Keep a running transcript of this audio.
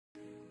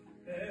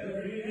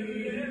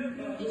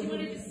Did you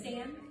want to just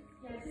stand?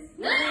 Yes.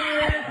 Oh,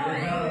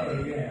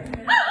 yeah.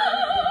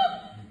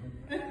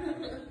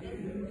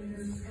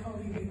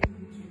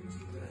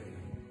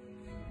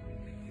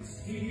 It's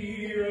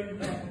here and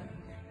now,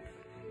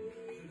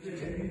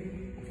 today.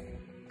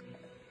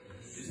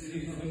 This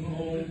is the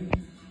moment.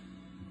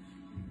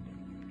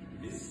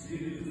 This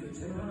is the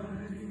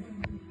time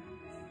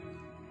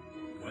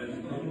when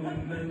the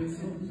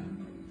momentum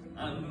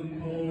and the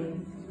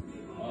moment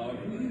are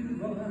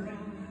revived.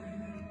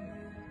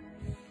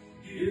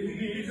 Give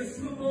me just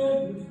a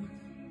moment,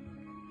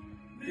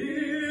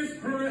 this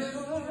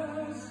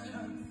precious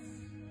chance.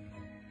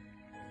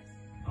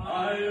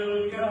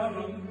 I'll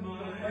gather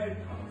my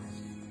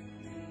past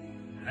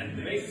and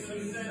make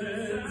some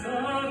sense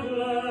at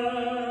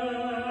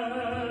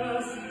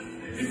last.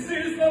 This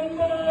is the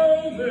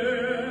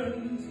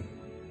moment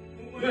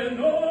when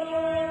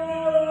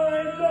all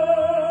I've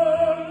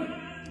done,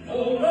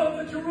 all of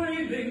the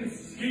dreaming,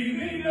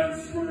 scheming and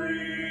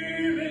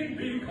screaming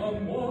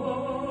become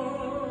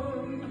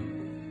one.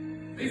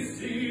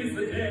 This is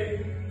the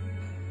day,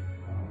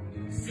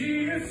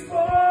 see it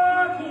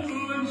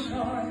sparkle and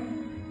shine,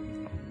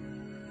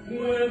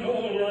 when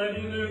all I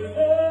live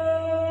for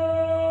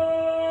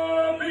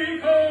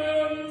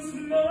becomes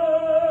mine.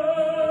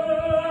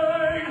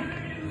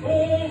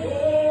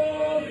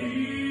 All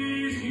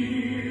these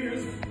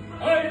years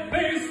I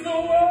faced the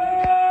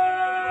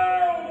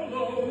world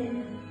alone,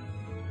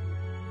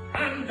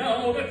 and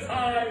now the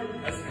time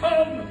has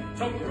come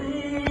to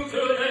prove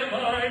to them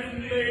I've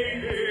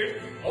made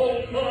it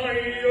on my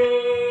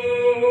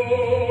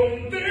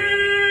own.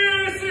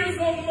 This is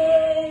the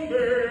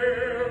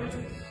moment,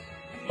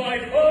 my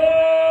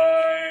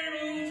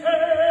final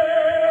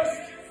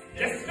test.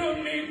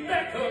 Destiny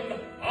beckoned,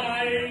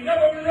 I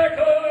never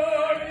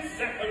reckoned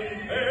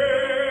second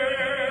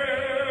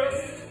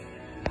best.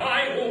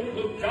 I won't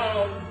look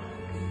down,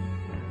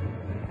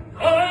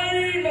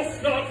 I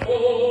must not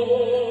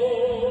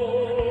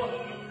fall.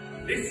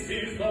 This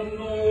is the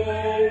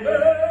moment,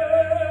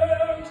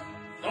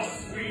 the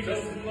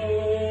sweetest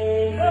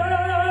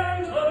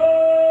moment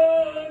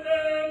of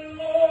them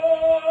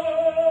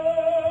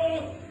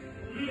all.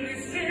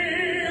 This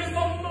is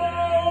the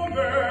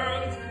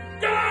moment,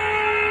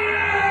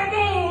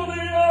 gather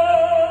the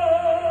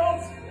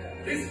odds.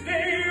 This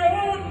day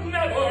or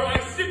never, I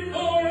sit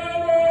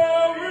forever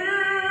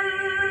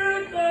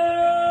with the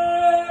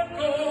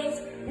gods.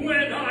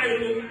 When I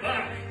look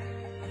back,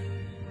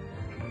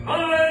 I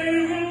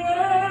will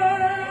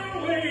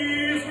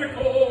always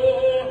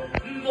recall,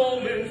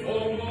 moment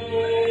for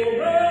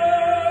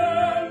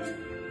moment,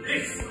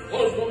 this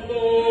was the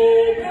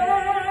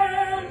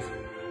moment,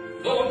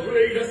 the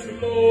greatest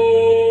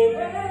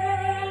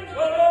moment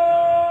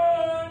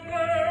of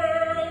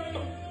them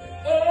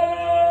all.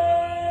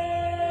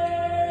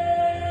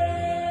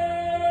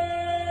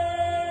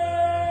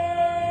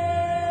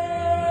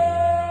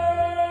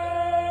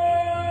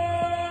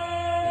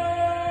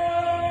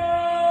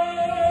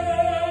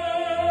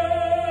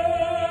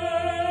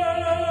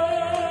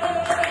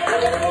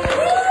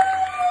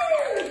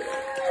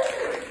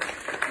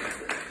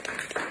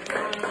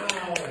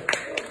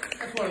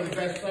 That's one of the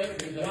best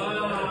sights we've done.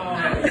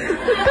 Wow.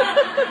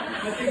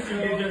 I think you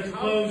can just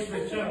close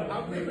the show.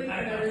 How quickly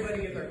can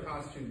everybody get their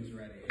costumes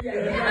ready?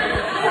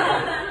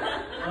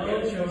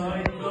 Oh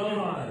my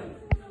God.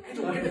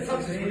 Look at the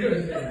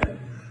costumes.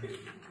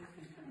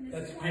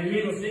 That's I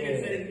need to sing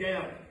it sitting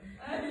down.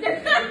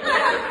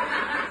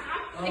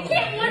 I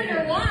can't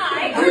wonder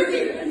why.